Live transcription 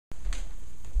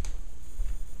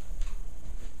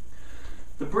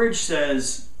The bridge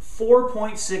says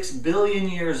 4.6 billion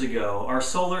years ago, our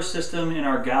solar system and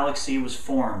our galaxy was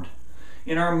formed.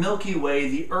 In our Milky Way,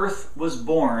 the Earth was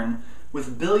born.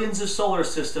 With billions of solar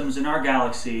systems in our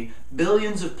galaxy,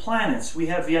 billions of planets we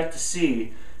have yet to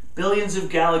see, billions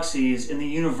of galaxies in the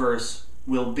universe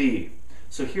will be.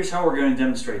 So here's how we're going to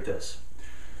demonstrate this.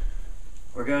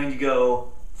 We're going to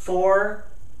go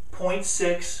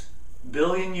 4.6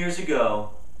 billion years ago,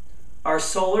 our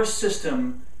solar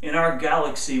system in our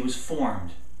galaxy was formed.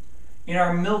 In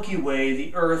our Milky Way,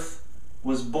 the Earth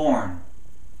was born.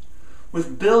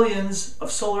 With billions of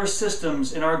solar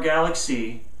systems in our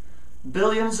galaxy,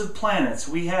 billions of planets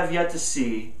we have yet to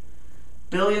see,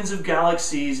 billions of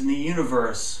galaxies in the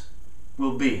universe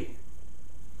will be.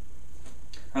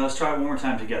 All right, let's try it one more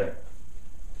time together.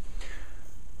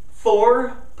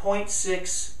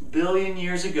 4.6 billion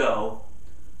years ago,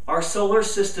 our solar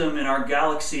system and our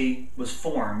galaxy was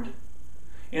formed.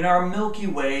 In our Milky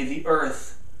Way, the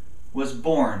Earth was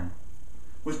born.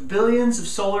 With billions of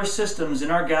solar systems in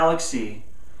our galaxy,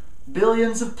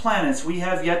 billions of planets we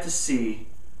have yet to see,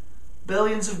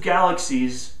 billions of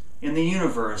galaxies in the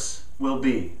universe will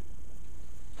be.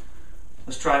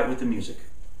 Let's try it with the music.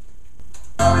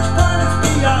 Which planets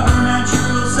be our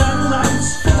natural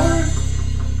satellites?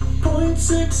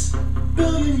 4.6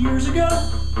 billion years ago,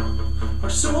 our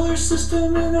solar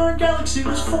system and our galaxy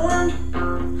was formed.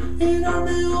 In our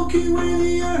Milky Way,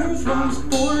 the Earth was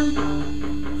born.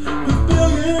 With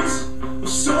billions of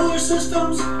solar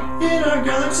systems in our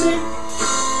galaxy,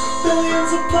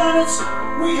 billions of planets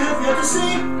we have yet to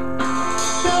see,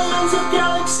 billions of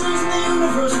galaxies in the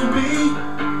universe will be.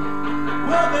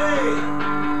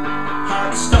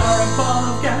 Hot star and ball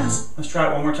of gas. Let's try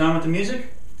it one more time with the music. Which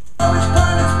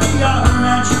planets be our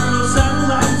natural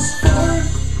satellites?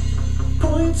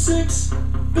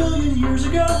 4.6 billion years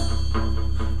ago,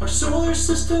 our solar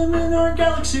system and our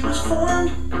galaxy was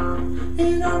formed.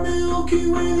 In our Milky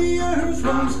Way, the Earth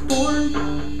was born.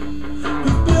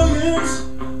 With billions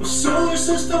of solar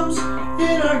systems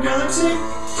in our galaxy,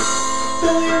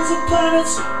 billions of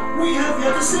planets we have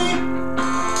yet to see,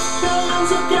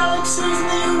 billions of galaxies in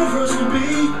the universe will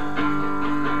be.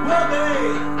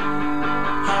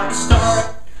 Hot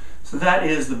star. So that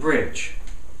is the bridge.